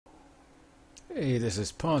Hey, this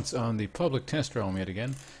is Ponce on the public test realm yet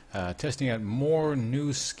again, testing out more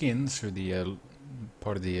new skins for the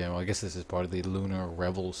part of the. Well, I guess this is part of the Lunar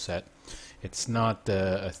Revel set. It's not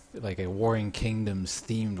like a Warring Kingdoms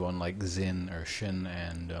themed one like Zin or Shin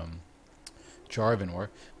and Jarvan were,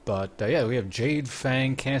 but yeah, we have Jade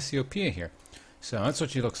Fang Cassiopeia here. So that's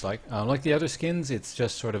what she looks like. Like the other skins, it's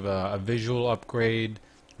just sort of a visual upgrade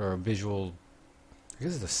or a visual. I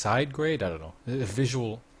guess it's a side grade. I don't know. A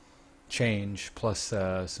visual change plus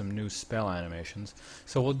some new spell animations.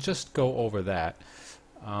 So we'll just go over that.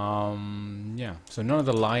 Yeah, so none of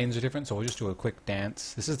the lines are different, so we'll just do a quick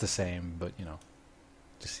dance. This is the same, but you know,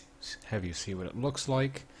 just have you see what it looks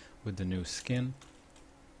like with the new skin.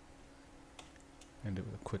 And do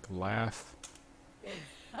a quick laugh.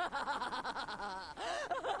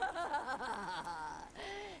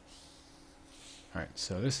 Alright,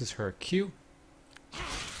 so this is her Q.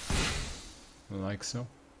 Like so.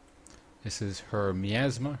 This is her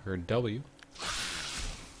miasma, her W.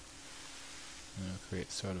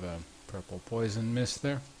 Create sort of a purple poison mist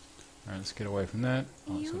there. Alright, let's get away from that.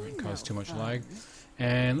 Also, it doesn't cause too much lag.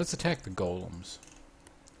 And let's attack the golems.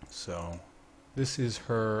 So, this is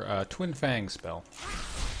her Twin Fang spell.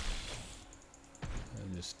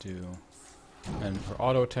 And just do... And her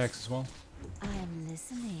auto attacks as well. I'm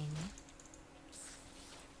listening.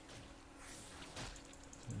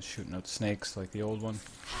 Shooting out snakes like the old one.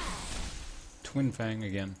 Twin Fang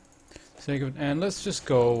again. And let's just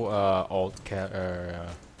go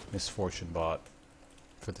Misfortune Bot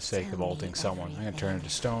for the sake of ulting someone. I'm going to turn it to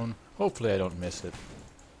stone. Hopefully I don't miss it.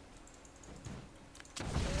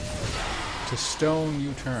 To stone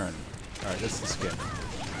you turn. Alright, that's the skin.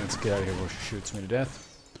 Let's get out of here before she shoots me to death.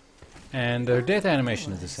 And her death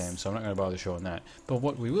animation is the same, so I'm not going to bother showing that. But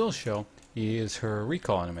what we will show is her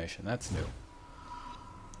recall animation. That's new.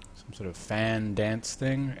 Some sort of fan dance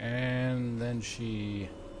thing, and then she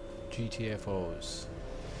GTFOs.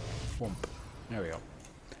 Whoomp. There we go.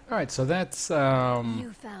 Alright, so that's You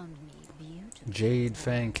found me beautiful. Jade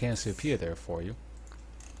Fang Cassiopeia there for you.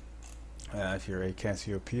 If you're a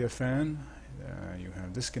Cassiopeia fan, you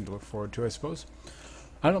have this skin to look forward to, I suppose.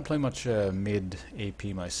 I don't play much mid AP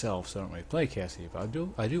myself, so I don't really play Cassiopeia.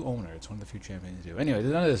 I do own her. It's one of the few champions I do. Anyway,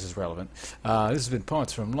 none of this is relevant. This has been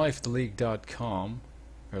Ponce from lifetheleague.com.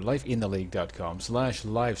 or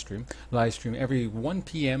lifeintheleague.com/livestream. Livestream every 1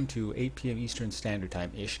 p.m. to 8 p.m. Eastern Standard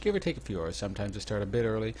Time-ish, give or take a few hours. Sometimes I start a bit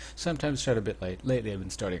early, sometimes start a bit late. Lately I've been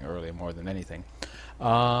starting early more than anything.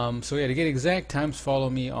 So yeah, to get exact times, follow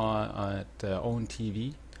me at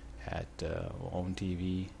OwnTV, at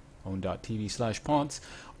own.tv/Ponce,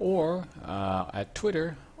 or at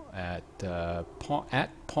Twitter, at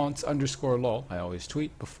Ponce_lol. I always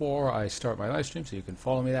tweet before I start my live stream, so you can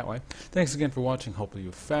follow me that way. Thanks again for watching. Hopefully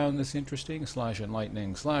you found this interesting /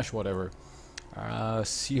 enlightening / whatever.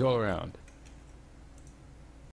 See you all around.